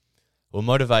who are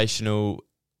motivational,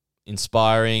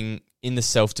 inspiring, in the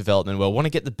self-development world, want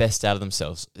to get the best out of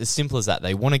themselves. As simple as that.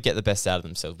 They want to get the best out of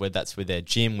themselves, whether that's with their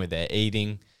gym, with their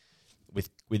eating,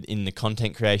 within the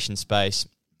content creation space.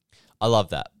 I love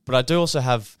that. But I do also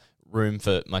have room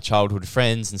for my childhood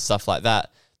friends and stuff like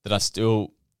that I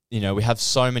still, we have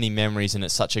so many memories and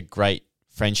it's such a great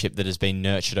friendship that has been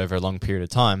nurtured over a long period of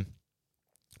time.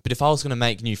 But if I was going to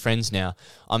make new friends now,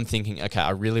 I'm thinking, okay,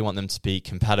 I really want them to be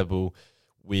compatible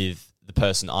with the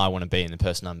person I want to be and the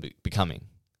person I'm becoming.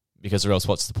 Because or else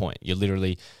what's the point? You're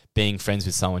literally being friends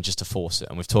with someone just to force it.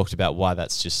 And we've talked about why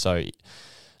that's just so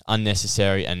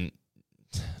unnecessary and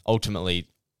ultimately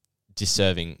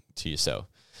disserving to yourself.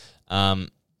 So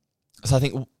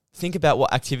I think about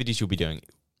what activities you'll be doing.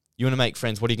 You want to make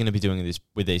friends, what are you going to be doing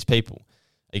with these people?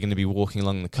 Are you going to be walking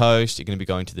along the coast? Are you going to be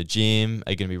going to the gym?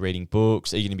 Are you going to be reading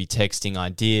books? Are you going to be texting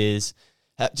ideas?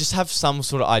 Just have some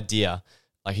sort of idea.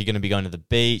 Like, you're going to be going to the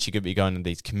beach, you're going to be going to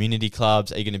these community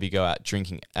clubs, are you going to be go out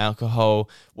drinking alcohol?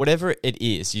 Whatever it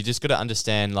is, you just got to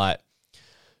understand, like,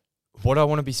 what do I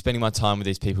want to be spending my time with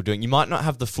these people doing? You might not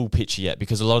have the full picture yet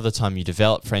because a lot of the time you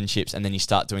develop friendships and then you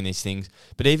start doing these things.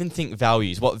 But even think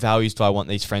values. What values do I want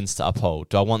these friends to uphold?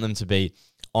 Do I want them to be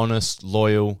honest,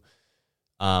 loyal,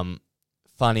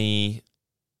 funny,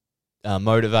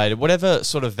 motivated, whatever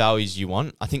sort of values you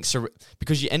want? I think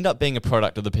because you end up being a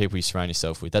product of the people you surround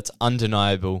yourself with. That's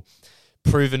undeniable,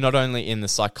 proven not only in the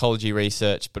psychology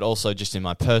research, but also just in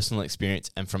my personal experience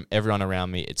and from everyone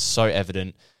around me. It's so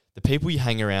evident. The people you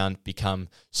hang around become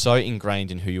so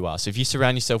ingrained in who you are. So if you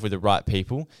surround yourself with the right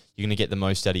people, you're going to get the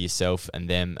most out of yourself and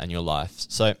them and your life.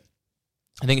 So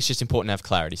I think it's just important to have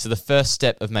clarity. So the first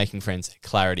step of making friends,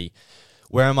 clarity.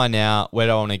 Where am I now? Where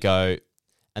do I want to go?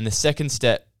 And the second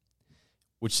step,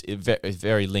 which is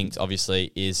very linked,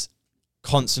 obviously, is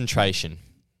concentration.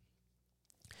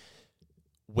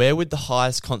 Where would the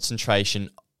highest concentration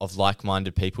of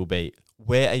like-minded people be?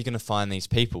 Where are you going to find these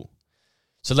people?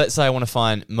 So let's say I want to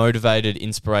find motivated,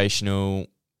 inspirational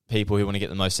people who want to get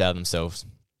the most out of themselves.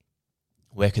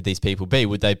 Where could these people be?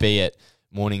 Would they be at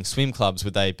morning swim clubs?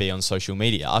 Would they be on social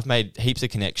media? I've made heaps of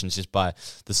connections just by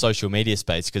the social media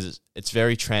space because it's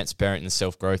very transparent in the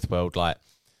self-growth world, like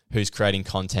who's creating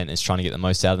content is trying to get the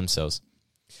most out of themselves.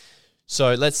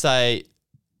 So let's say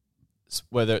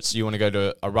whether it's you want to go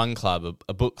to a run club,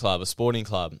 a book club, a sporting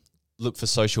club, look for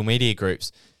social media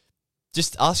groups.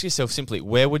 Just ask yourself simply,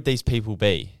 where would these people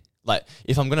be? Like,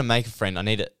 if I'm going to make a friend,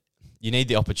 you need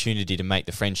the opportunity to make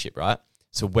the friendship, right?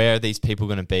 So where are these people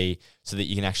going to be so that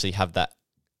you can actually have that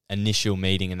initial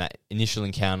meeting and that initial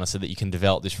encounter so that you can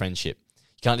develop this friendship?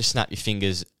 You can't just snap your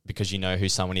fingers because you know who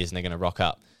someone is and they're going to rock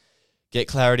up. Get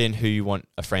clarity in who you want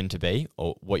a friend to be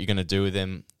or what you're going to do with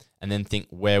them, and then think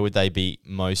where would they be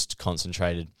most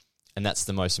concentrated. And that's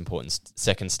the most important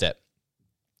second step.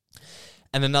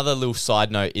 And another little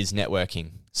side note is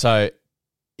networking. So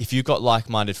if you've got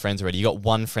like-minded friends already, you got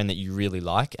one friend that you really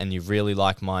like and you're really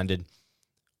like-minded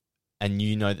and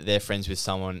you know that they're friends with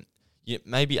someone, you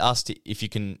maybe ask if you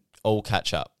can all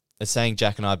catch up. As saying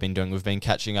Jack and I have been doing, we've been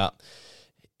catching up,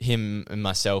 him and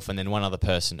myself and then one other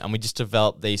person. And we just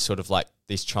develop these sort of like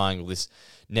this triangle, this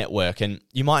network. And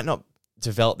you might not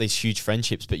develop these huge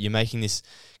friendships, but you're making this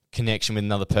connection with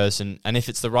another person. And if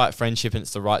it's the right friendship and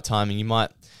it's the right timing, you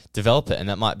might develop it. And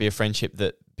that might be a friendship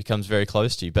that becomes very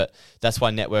close to you. But that's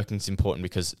why networking is important,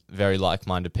 because very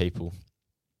like-minded people.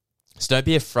 So don't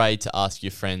be afraid to ask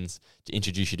your friends to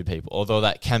introduce you to people, although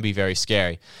that can be very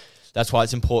scary. That's why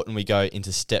it's important we go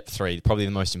into step 3, probably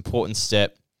the most important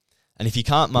step. And if you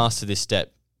can't master this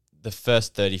step, the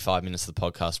first 35 minutes of the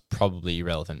podcast probably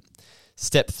irrelevant.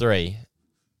 Step 3,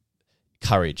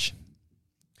 courage.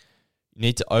 You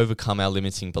need to overcome our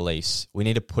limiting beliefs. We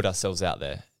need to put ourselves out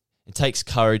there. It takes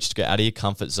courage to go out of your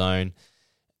comfort zone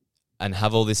and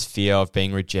have all this fear of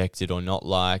being rejected or not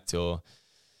liked, or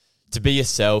to be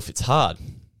yourself. It's hard.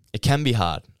 It can be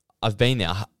hard. I've been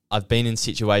there. I've been in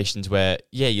situations where,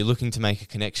 you're looking to make a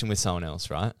connection with someone else,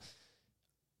 right?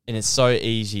 And it's so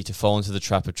easy to fall into the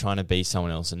trap of trying to be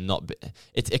someone else and not be.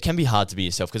 It can be hard to be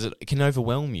yourself because it can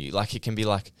overwhelm you. Like, it can be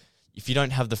like, if you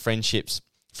don't have the friendships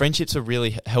are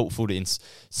really helpful to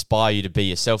inspire you to be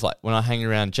yourself. Like, when I hang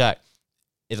around Jack,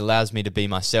 it allows me to be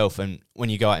myself. And when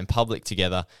you go out in public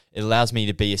together, it allows me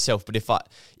to be yourself. But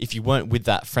if you weren't with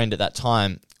that friend at that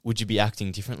time, would you be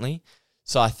acting differently?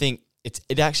 So I think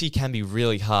it actually can be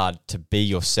really hard to be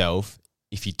yourself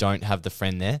if you don't have the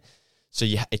friend there. So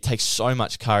it takes so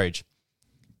much courage.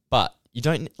 But you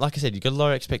don't, like I said, you've got to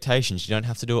lower expectations. You don't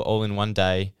have to do it all in one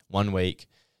day, 1 week,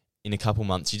 in a couple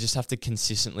months. You just have to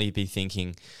consistently be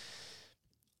thinking,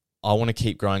 I want to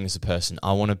keep growing as a person.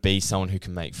 I want to be someone who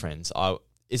can make friends.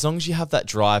 As long as you have that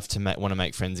drive to want to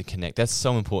make friends and connect, that's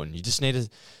so important. You just need to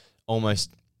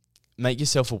almost make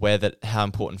yourself aware that how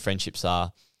important friendships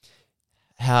are,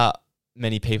 how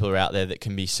many people are out there that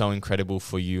can be so incredible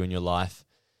for you in your life,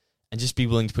 and just be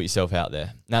willing to put yourself out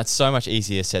there. Now, it's so much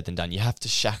easier said than done. You have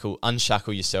to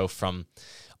unshackle yourself from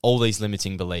all these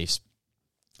limiting beliefs.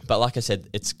 But like I said,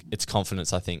 it's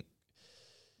confidence, I think.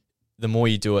 The more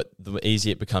you do it, the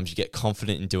easier it becomes. You get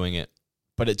confident in doing it.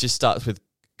 But it just starts with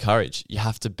courage. You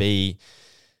have to be...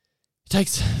 It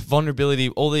takes vulnerability.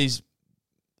 All these,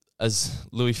 as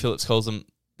Louis Phillips calls them,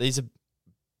 these are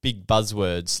big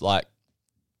buzzwords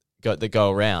that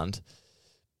go around.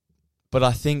 But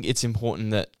I think it's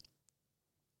important that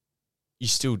you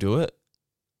still do it.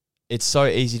 It's so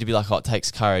easy to be like, it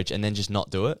takes courage, and then just not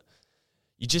do it.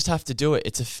 You just have to do it.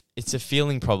 It's a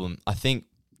feeling problem. I think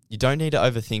you don't need to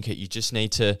overthink it. You just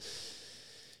need to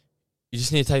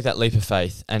take that leap of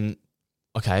faith. And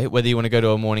okay, whether you want to go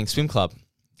to a morning swim club,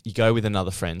 you go with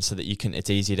another friend so that it's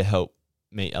easier to help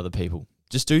meet other people.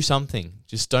 Just do something.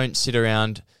 Just don't sit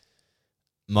around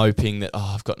moping that,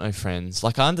 I've got no friends.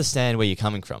 Like, I understand where you're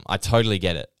coming from. I totally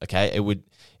get it. Okay.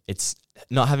 It's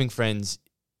not having friends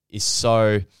it's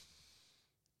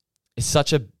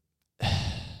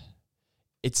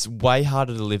way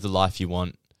harder to live the life you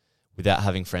want without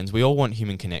having friends. We all want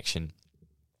human connection.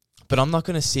 But I'm not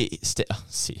going to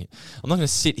I'm not going to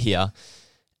sit here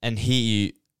and hear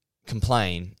you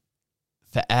complain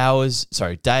for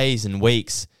days and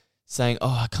weeks saying,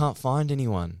 I can't find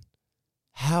anyone.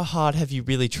 How hard have you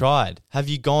really tried? Have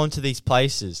you gone to these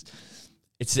places?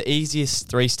 It's the easiest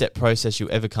 3-step process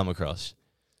you'll ever come across.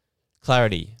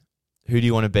 Clarity. Who do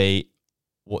you want to be?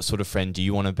 What sort of friend do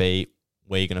you want to be?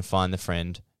 Where you're going to find the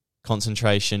friend.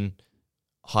 Concentration.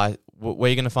 Where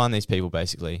you're going to find these people,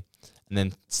 basically. And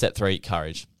then step 3,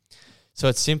 courage. So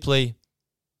it's simply,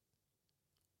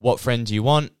 what friend do you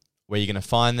want? Where are you going to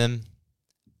find them?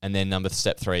 And then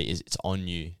step 3 is it's on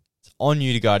you. It's on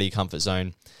you to go out of your comfort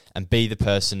zone and be the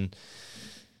person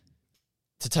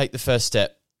to take the first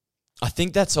step. I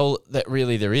think that's all that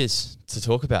really there is to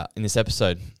talk about in this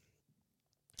episode.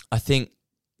 I think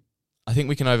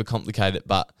we can overcomplicate it,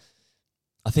 but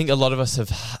I think a lot of us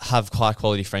have high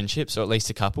quality friendships, or at least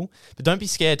a couple. But don't be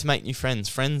scared to make new friends.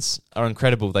 Friends are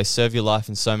incredible. They serve your life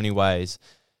in so many ways.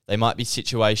 They might be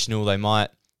situational.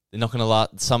 They're not going to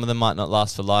last. Some of them might not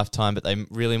last for a lifetime, but they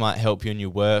really might help you in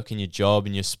your work, in your job,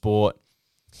 in your sport.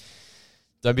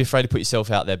 Don't be afraid to put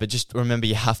yourself out there, but just remember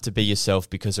you have to be yourself,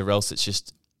 because or else it's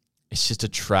just a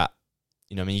trap.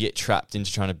 You know what I mean? You get trapped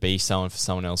into trying to be someone for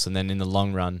someone else, and then in the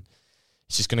long run,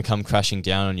 it's just going to come crashing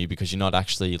down on you because you're not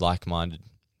actually like-minded.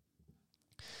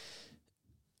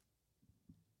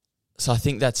 So I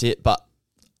think that's it. But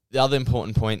the other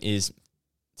important point is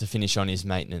to finish on is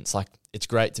maintenance. Like, it's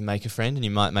great to make a friend, and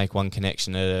you might make one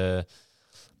connection at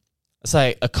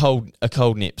a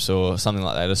cold nips or something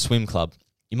like that, a swim club.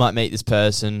 You might meet this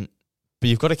person, but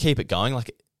you've got to keep it going.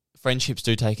 Like, friendships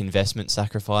do take investment,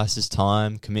 sacrifices,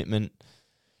 time, commitment.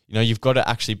 You know, you've got to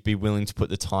actually be willing to put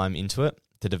the time into it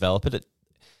to develop it.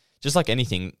 Just like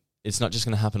anything, it's not just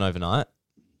going to happen overnight.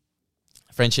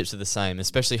 Friendships are the same,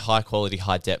 especially high quality,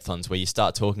 high depth ones where you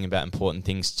start talking about important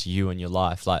things to you and your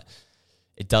life. Like,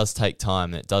 it does take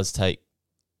time. It does take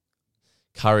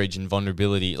courage and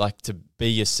vulnerability, like to be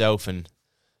yourself and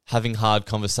having hard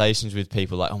conversations with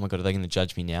people. Like, oh my God, are they going to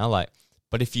judge me now? Like,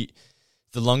 but the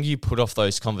longer you put off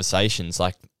those conversations,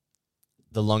 like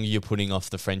the longer you're putting off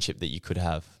the friendship that you could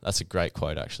have. That's a great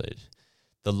quote, actually.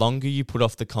 The longer you put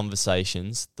off the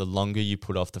conversations, the longer you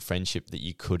put off the friendship that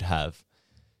you could have.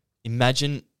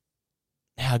 Imagine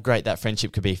how great that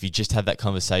friendship could be if you just had that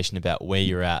conversation about where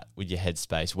you're at with your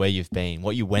headspace, where you've been,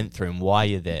 what you went through and why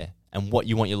you're there, and what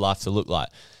you want your life to look like.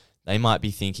 They might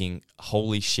be thinking,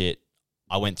 holy shit,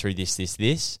 I went through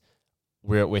this.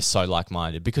 We're so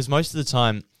like-minded. Because most of the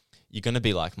time, you're going to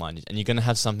be like-minded and you're going to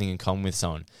have something in common with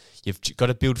someone. You've got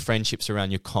to build friendships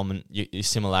around your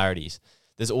similarities.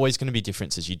 There's always going to be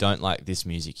differences. You don't like this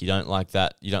music. You don't like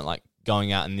that. You don't like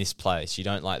going out in this place. You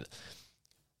don't like...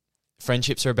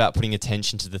 Friendships are about putting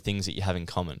attention to the things that you have in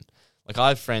common. Like, I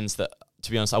have friends that,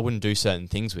 to be honest, I wouldn't do certain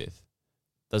things with.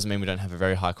 Doesn't mean we don't have a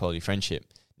very high-quality friendship.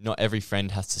 Not every friend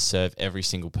has to serve every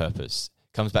single purpose.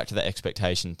 Comes back to the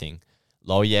expectation thing.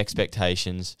 Lower your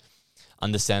expectations.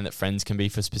 Understand that friends can be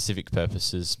for specific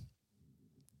purposes.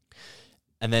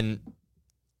 And then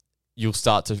you'll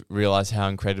start to realize how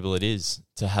incredible it is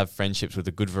to have friendships with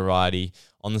a good variety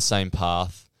on the same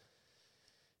path.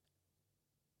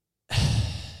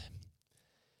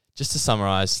 Just to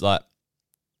summarize, like,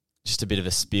 just a bit of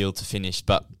a spiel to finish,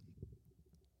 but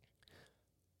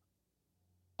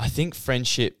I think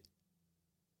friendship,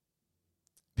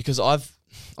 because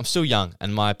I'm still young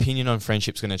and my opinion on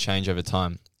friendship's going to change over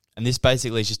time. And this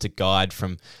basically is just a guide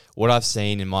from what I've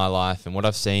seen in my life and what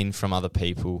I've seen from other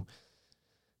people.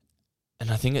 And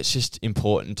I think it's just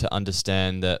important to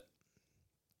understand that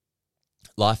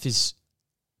life is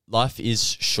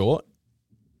short,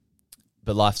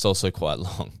 but life's also quite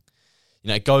long. You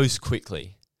know, it goes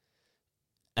quickly.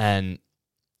 And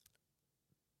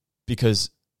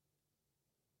because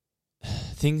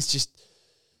things just...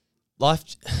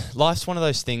 Life's one of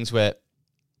those things where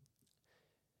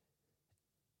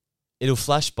it'll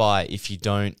flash by if you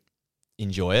don't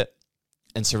enjoy it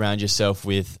and surround yourself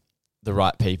with the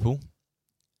right people.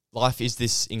 Life is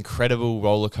this incredible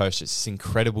roller coaster. It's this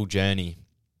incredible journey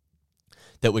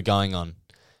that we're going on.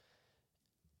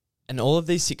 And all of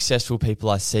these successful people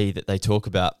I see that they talk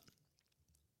about,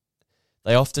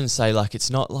 they often say, like, it's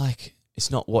not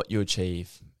what you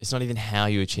achieve. It's not even how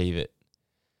you achieve it.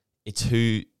 It's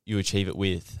who you achieve it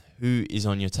with, who is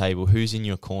on your table, who's in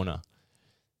your corner.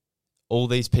 All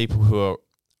these people who are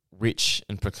rich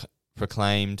and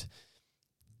proclaimed,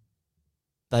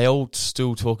 they all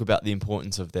still talk about the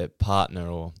importance of their partner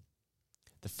or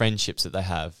the friendships that they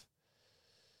have.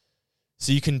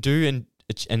 So you can do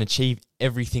and achieve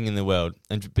everything in the world.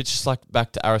 But just like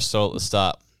back to Aristotle at the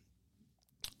start,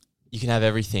 you can have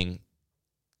everything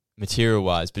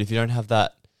material-wise, but if you don't have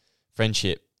that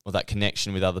friendship or that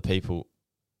connection with other people,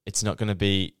 it's not going to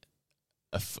be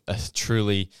a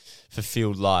truly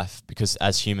fulfilled life, because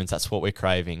as humans, that's what we're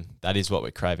craving. That is what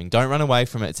we're craving. Don't run away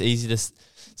from it. It's easy to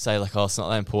say, like, oh, it's not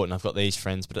that important. I've got these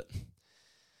friends. But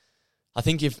I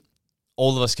think if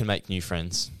all of us can make new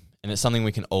friends, and it's something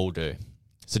we can all do.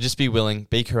 So just be willing,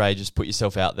 be courageous, put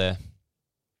yourself out there.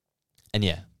 And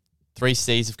yeah, 3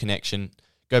 C's of connection.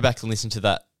 Go back and listen to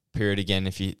that period again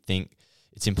if you think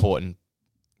it's important.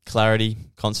 clarity,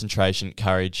 concentration,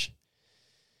 courage.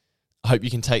 I hope you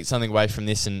can take something away from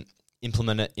this and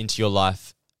implement it into your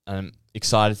life. I'm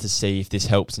excited to see if this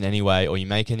helps in any way or you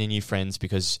make any new friends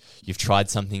because you've tried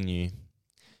something new.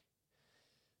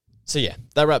 So yeah,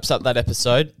 that wraps up that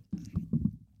episode.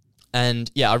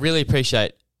 And yeah, I really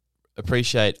appreciate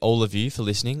all of you for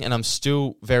listening. And I'm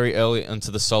still very early into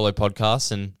the solo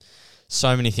podcast and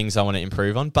so many things I want to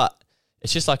improve on. But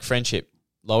it's just like friendship.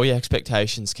 Lower your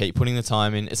expectations, keep putting the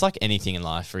time in. It's like anything in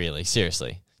life, really,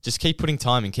 seriously. Just keep putting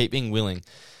time in, keep being willing.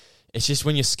 It's just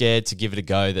when you're scared to give it a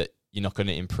go that you're not going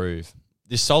to improve.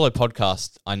 This solo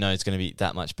podcast, I know it's going to be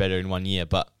that much better in 1 year,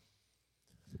 but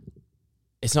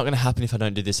it's not going to happen if I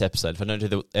don't do this episode, if I don't do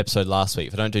the episode last week,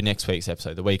 if I don't do next week's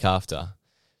episode, the week after.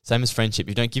 Same as friendship. If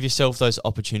you don't give yourself those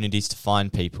opportunities to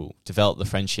find people, develop the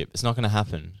friendship, it's not going to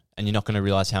happen. And you're not going to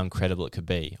realize how incredible it could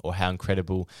be or how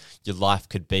incredible your life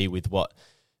could be with what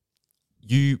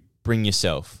you bring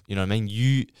yourself. You know what I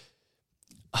mean?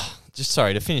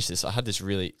 To finish this, I had this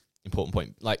really important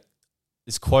point. Like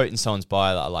this quote in someone's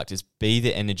bio that I liked is, be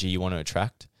the energy you want to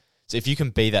attract. So if you can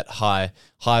be that high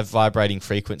vibrating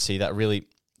frequency, that really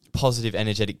positive,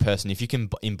 energetic person, if you can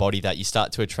embody that, you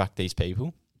start to attract these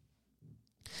people.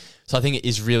 So I think it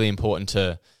is really important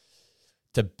to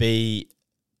be.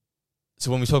 So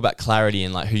when we talk about clarity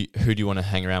and like who do you want to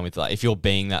hang around with, like if you're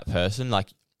being that person, like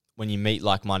when you meet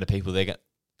like-minded people, they're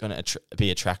going to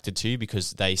be attracted to you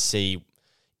because they see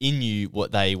in you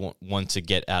what they want to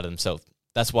get out of themselves.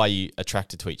 That's why you're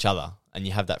attracted to each other and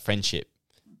you have that friendship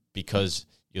because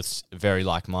you're very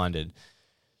like-minded.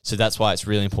 So that's why it's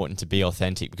really important to be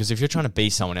authentic, because if you're trying to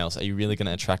be someone else, are you really going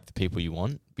to attract the people you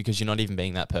want? Because you're not even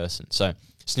being that person. So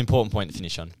it's an important point to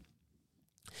finish on.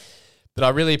 But I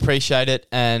really appreciate it.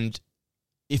 And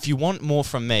if you want more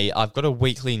from me, I've got a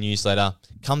weekly newsletter.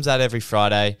 Comes out every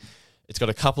Friday. It's got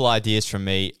a couple ideas from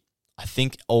me. I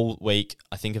think all week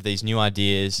I think of these new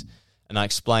ideas and I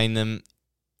explain them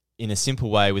in a simple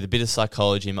way with a bit of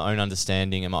psychology, my own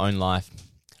understanding and my own life.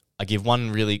 I give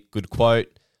one really good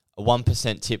quote, a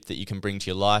 1% tip that you can bring to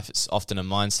your life. It's often a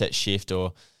mindset shift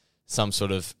or some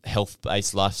sort of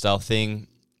health-based lifestyle thing.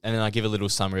 And then I give a little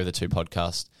summary of the two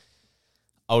podcasts.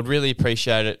 I would really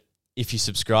appreciate it if you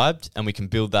subscribed and we can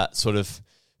build that sort of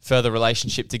further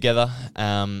relationship together.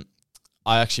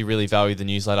 I actually really value the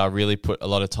newsletter. I really put a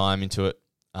lot of time into it,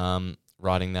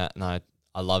 writing that, and I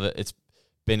love it. It's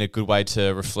been a good way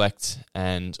to reflect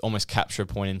and almost capture a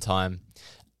point in time.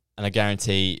 And I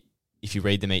guarantee if you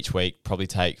read them each week, probably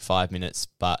take 5 minutes,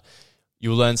 but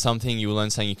you'll learn something. You will learn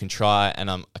something you can try,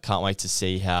 and I can't wait to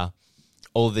see how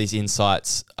all of these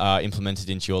insights are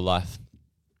implemented into your life.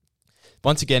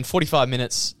 Once again, 45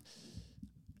 minutes.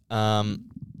 Yeah.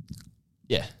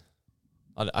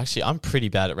 I'm pretty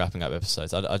bad at wrapping up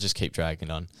episodes. I just keep dragging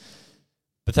it on.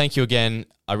 But thank you again.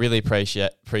 I really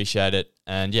appreciate it.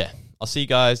 And yeah, I'll see you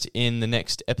guys in the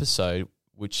next episode,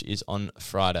 which is on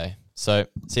Friday. So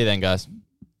see you then, guys.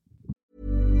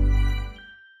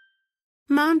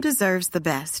 Mom deserves the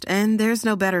best, and there's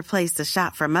no better place to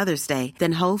shop for Mother's Day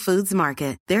than Whole Foods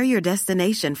Market. They're your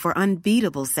destination for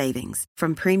unbeatable savings,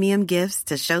 from premium gifts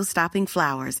to show-stopping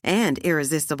flowers and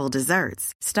irresistible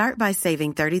desserts. Start by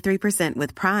saving 33%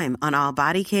 with Prime on all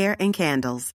body care and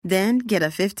candles. Then get a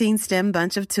 15-stem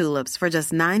bunch of tulips for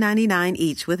just $9.99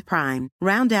 each with Prime.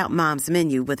 Round out Mom's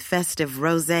menu with festive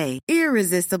rosé,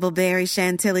 irresistible berry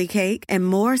chantilly cake, and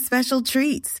more special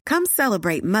treats. Come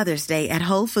celebrate Mother's Day at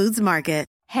Whole Foods Market.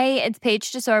 Hey, it's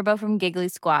Paige DeSorbo from Giggly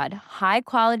Squad. High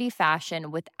quality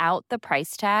fashion without the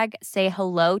price tag. Say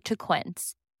hello to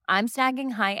Quince. I'm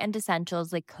snagging high-end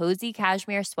essentials like cozy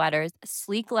cashmere sweaters,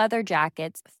 sleek leather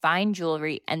jackets, fine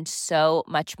jewelry, and so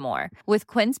much more. With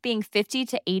Quince being 50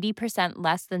 to 80%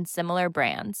 less than similar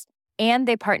brands. And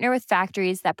they partner with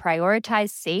factories that prioritize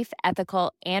safe,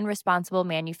 ethical, and responsible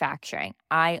manufacturing.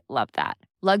 I love that.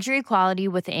 Luxury quality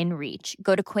within reach.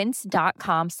 Go to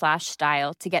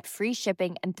quince.com/style to get free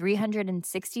shipping and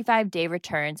 365-day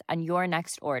returns on your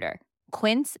next order.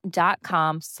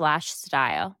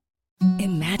 Quince.com/style.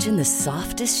 Imagine the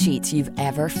softest sheets you've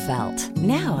ever felt.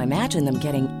 Now imagine them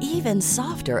getting even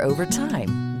softer over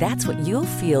time. That's what you'll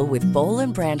feel with Boll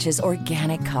 & Branch's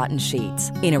organic cotton sheets.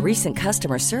 In a recent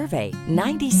customer survey,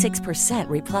 96%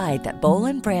 replied that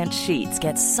Boll & Branch sheets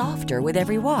get softer with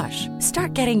every wash.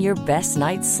 Start getting your best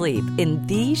night's sleep in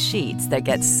these sheets that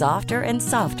get softer and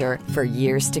softer for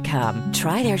years to come.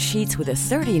 Try their sheets with a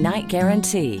 30-night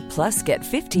guarantee. Plus, get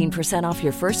 15% off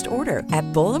your first order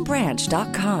at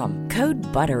bollandbranch.com. Code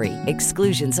BUTTERY.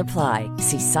 Exclusions apply.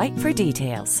 See site for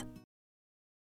details.